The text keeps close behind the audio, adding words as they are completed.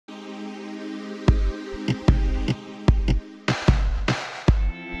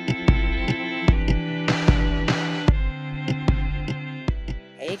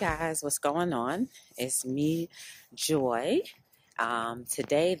guys, what's going on? It's me, Joy.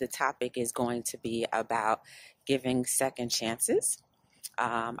 Today the topic is going to be about giving second chances.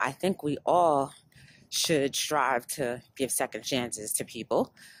 I think we all should strive to give second chances to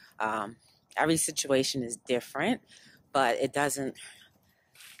people. Every situation is different, but it doesn't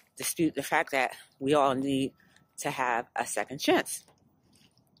dispute the fact that we all need to have a second chance.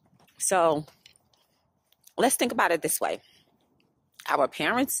 So let's think about it this way. Our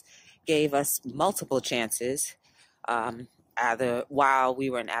parents gave us multiple chances, either while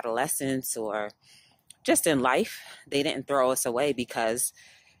we were in adolescence or just in life. They didn't throw us away because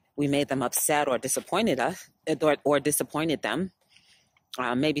we made them upset or disappointed them.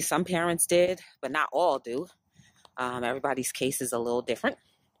 Maybe some parents did, but not all do. Everybody's case is a little different.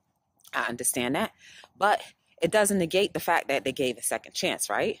 I understand that, but it doesn't negate the fact that they gave a second chance,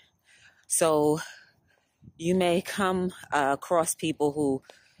 right? So you may come across people who,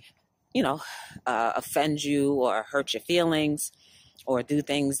 offend you or hurt your feelings or do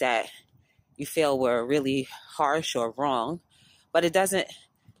things that you feel were really harsh or wrong, but it doesn't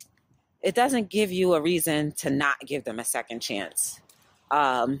give you a reason to not give them a second chance.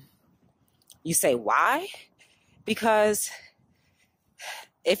 You say, why? Because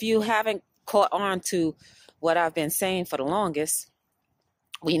if you haven't caught on to what I've been saying for the longest,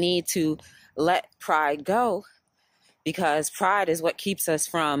 we need to let pride go, because pride is what keeps us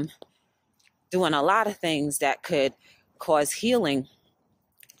from doing a lot of things that could cause healing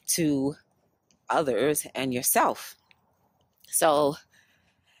to others and yourself. So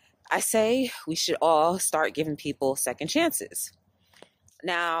I say we should all start giving people second chances.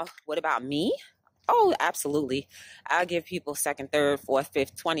 Now, what about me? Oh, absolutely. I'll give people second, third, fourth,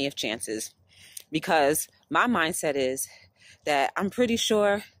 fifth, 20th chances, because my mindset is that I'm pretty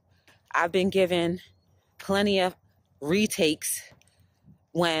sure I've been given plenty of retakes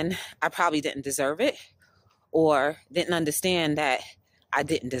when I probably didn't deserve it or didn't understand that I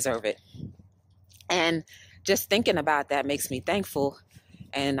didn't deserve it. And just thinking about that makes me thankful,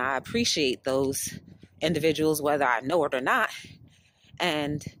 and I appreciate those individuals, whether I know it or not.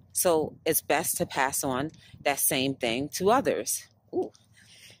 And so it's best to pass on that same thing to others. Ooh.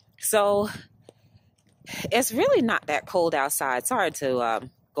 So it's really not that cold outside. Sorry to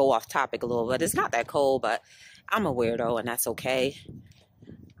go off topic a little bit. It's not that cold, but I'm a weirdo, and that's okay.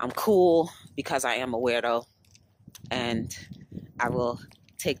 I'm cool because I am a weirdo, and I will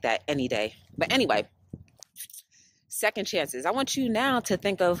take that any day. But anyway, second chances. I want you now to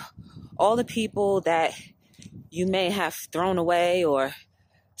think of all the people that you may have thrown away or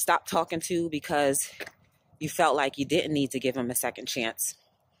stopped talking to because you felt like you didn't need to give them a second chance.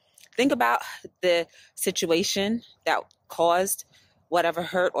 Think about the situation that caused whatever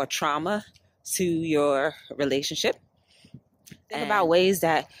hurt or trauma to your relationship. Think about ways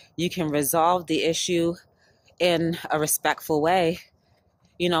that you can resolve the issue in a respectful way.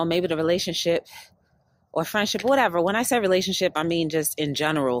 Maybe the relationship or friendship, whatever. When I say relationship, I mean just in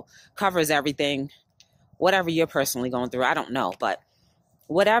general, covers everything, whatever you're personally going through. I don't know, but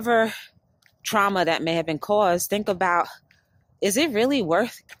whatever trauma that may have been caused, think about, is it really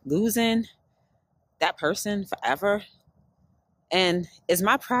worth losing that person forever? And is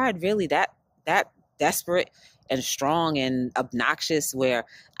my pride really that desperate and strong and obnoxious where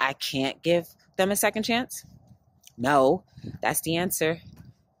I can't give them a second chance? No, that's the answer.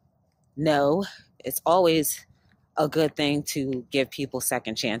 No, it's always a good thing to give people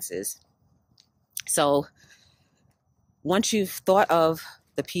second chances. So once you've thought of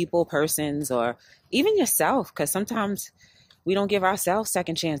the people, persons, or even yourself, because sometimes we don't give ourselves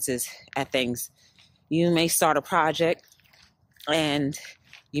second chances at things. You may start a project and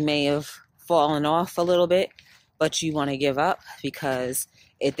you may have fallen off a little bit, but you want to give up because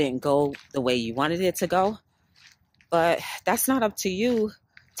it didn't go the way you wanted it to go. But that's not up to you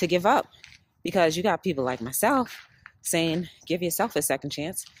to give up, because you got people like myself saying, give yourself a second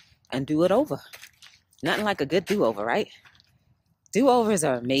chance and do it over. Nothing like a good do-over, right? Do-overs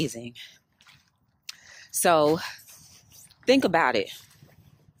are amazing. So think about it.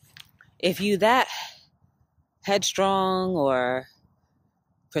 If you that headstrong or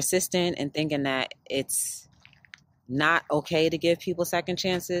persistent in thinking that it's not okay to give people second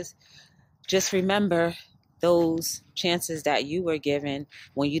chances, just remember those chances that you were given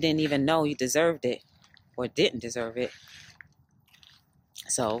when you didn't even know you deserved it or didn't deserve it.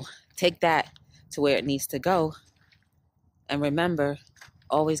 So take that to where it needs to go. And remember,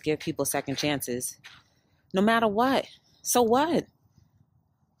 always give people second chances, no matter what. So what?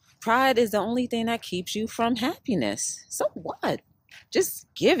 Pride is the only thing that keeps you from happiness. So what? Just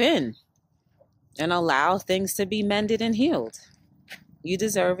give in and allow things to be mended and healed. You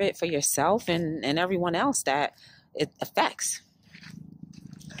deserve it for yourself and everyone else that it affects.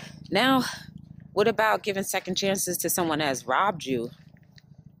 Now, what about giving second chances to someone that has robbed you?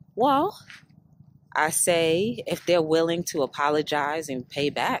 Well, I say if they're willing to apologize and pay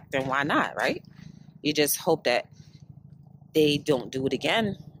back, then why not, right? You just hope that they don't do it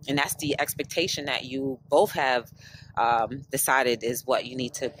again. And that's the expectation that you both have decided is what you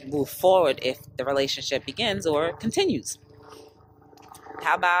need to move forward if the relationship begins or continues.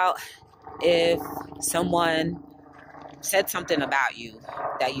 How about if someone said something about you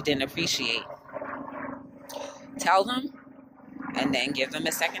that you didn't appreciate? Tell them and then give them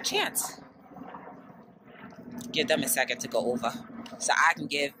a second chance. Give them a second to go over so I can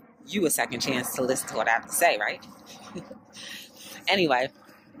give you a second chance to listen to what I have to say, right? Anyway,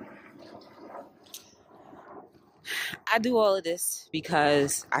 I do all of this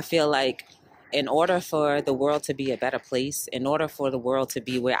because I feel like in order for the world to be a better place, in order for the world to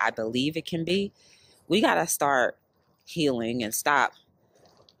be where I believe it can be, we got to start healing and stop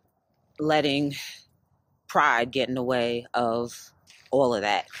letting pride get in the way of all of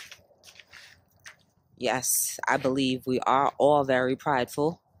that. Yes, I believe we are all very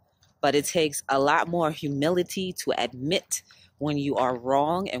prideful, but it takes a lot more humility to admit when you are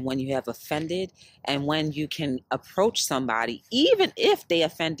wrong and when you have offended and when you can approach somebody, even if they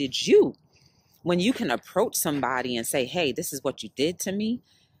offended you. When you can approach somebody and say, hey, this is what you did to me,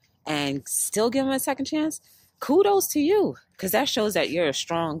 and still give them a second chance, kudos to you, because that shows that you're a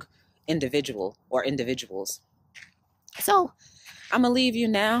strong individual or individuals. So I'm going to leave you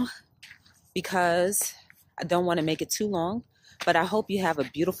now because I don't want to make it too long, but I hope you have a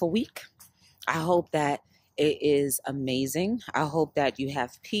beautiful week. I hope that it is amazing. I hope that you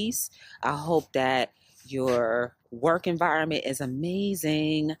have peace. I hope that your work environment is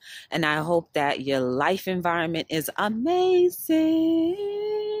amazing. And I hope that your life environment is amazing.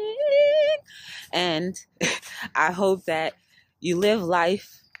 And I hope that you live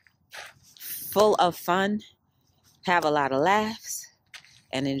life full of fun, have a lot of laughs,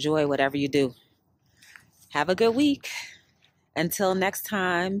 and enjoy whatever you do. Have a good week. Until next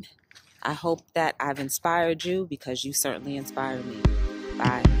time, I hope that I've inspired you because you certainly inspired me.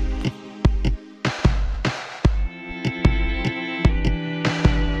 Bye.